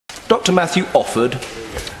Dr. Matthew Offord.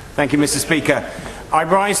 Thank you, Mr. Speaker. I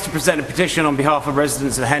rise to present a petition on behalf of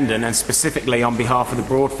residents of Hendon and specifically on behalf of the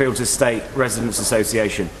Broadfields Estate Residents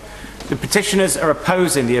Association. The petitioners are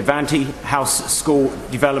opposing the Avanti House School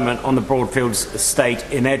development on the Broadfields Estate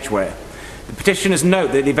in Edgware. The petitioners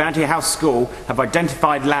note that the Avanti House School have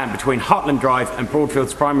identified land between Heartland Drive and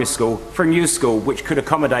Broadfields Primary School for a new school which could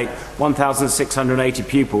accommodate 1,680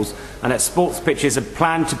 pupils, and that sports pitches are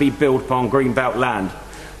planned to be built upon greenbelt land.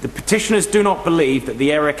 The petitioners do not believe that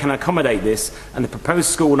the area can accommodate this, and the proposed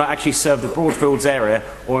school will not actually serve the Broadfields area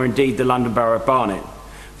or indeed the London Borough of Barnet.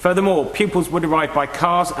 Furthermore, pupils would arrive by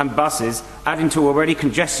cars and buses, adding to already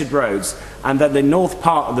congested roads, and that the north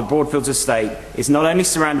part of the Broadfields estate is not only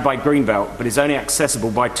surrounded by greenbelt, but is only accessible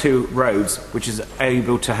by 2 roads, which is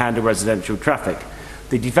able to handle residential traffic.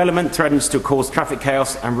 The development threatens to cause traffic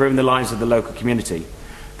chaos and ruin the lives of the local community.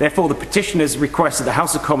 Therefore, the petitioners request that the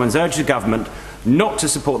House of Commons urge the government not to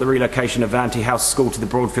support the relocation of Avanti House School to the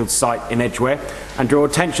Broadfields site in Edgware, and draw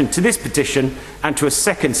attention to this petition and to a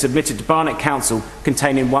second submitted to Barnet Council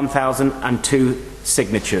containing 1,002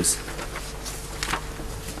 signatures.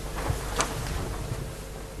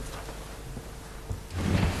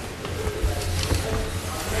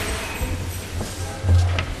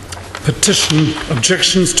 Petition,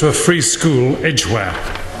 objections to a free school, Edgware.